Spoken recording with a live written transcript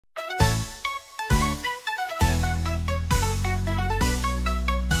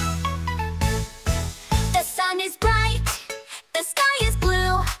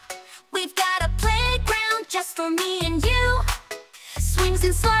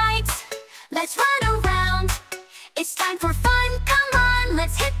let's run around. It's time for fun, come on,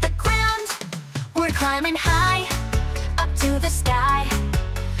 let's hit the ground. We're climbing high, up to the sky.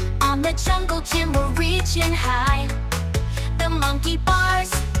 On the jungle gym, we're reaching high. The monkey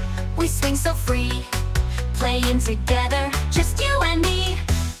bars, we swing so free. Playing together, just you and me.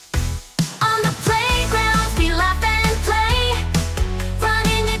 On the playground, we laugh and play.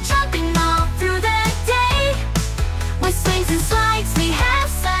 Running and jumping all through the day. With swings and slides, we have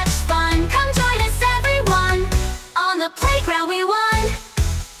such fun. Come join us, everyone. On the playground, we won.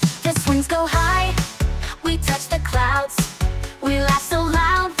 The swings go high, we touch the clouds. We laugh so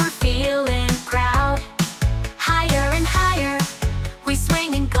loud, we're feeling proud. Higher and higher, we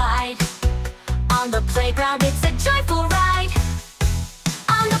swing and glide. On the playground, it's a joyful ride.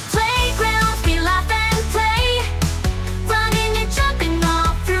 On the playground, we laugh and play. Running and jumping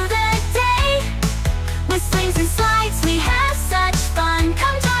all through the day. With swings and slides, we have such fun.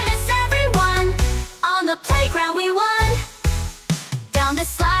 Come join us, everyone. On the playground, we won. Down the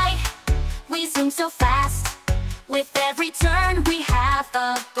slide, we zoom so fast. With every turn, we have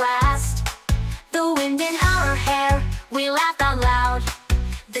a blast. The wind in our hair, we laugh out loud.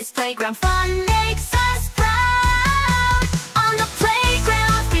 This playground fun makes us proud. On the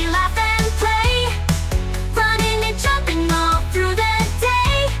playground, we laugh and play. Running and jumping all through the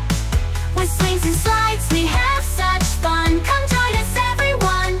day. With swings and slides, we have such fun. Come join us,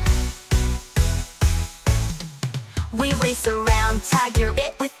 everyone. We race around, tiger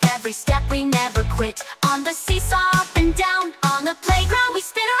it. With every step, we never quit. On the seesaw, up and down. On the playground, we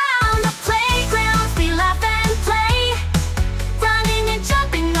spin around. The playground, we laugh and play. Running and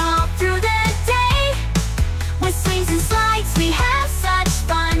jumping all through the day. With swings and slides, we have such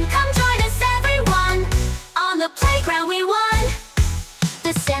fun. Come join us, everyone. On the playground, we won.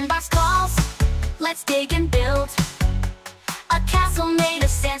 The sandbox calls, let's dig and build. A castle made of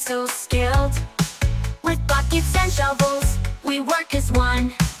sand so skilled. With buckets and shovels, we work as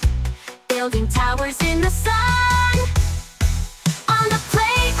one. Building towers in the sun. On the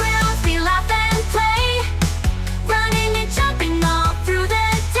playground, we laugh and play. Running and jumping all through the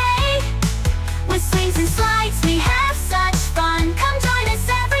day. With swings and slides, we have such fun. Come join us,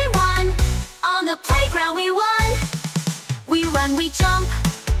 everyone. On the playground, we won. We run, we jump,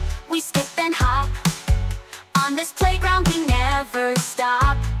 we skip and hop. On this playground, we never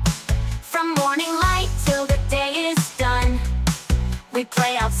stop. From morning light till the day is done, we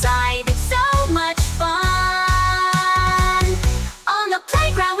play outside, it's so much fun. On the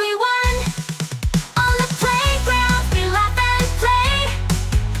playground, we won. On the playground, we laugh and play.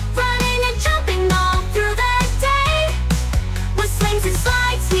 Running and jumping all through the day. With swings and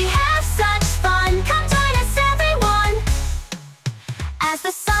slides, we have such fun. Come join us, everyone. As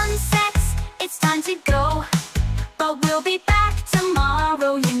the sun sets, it's time to go.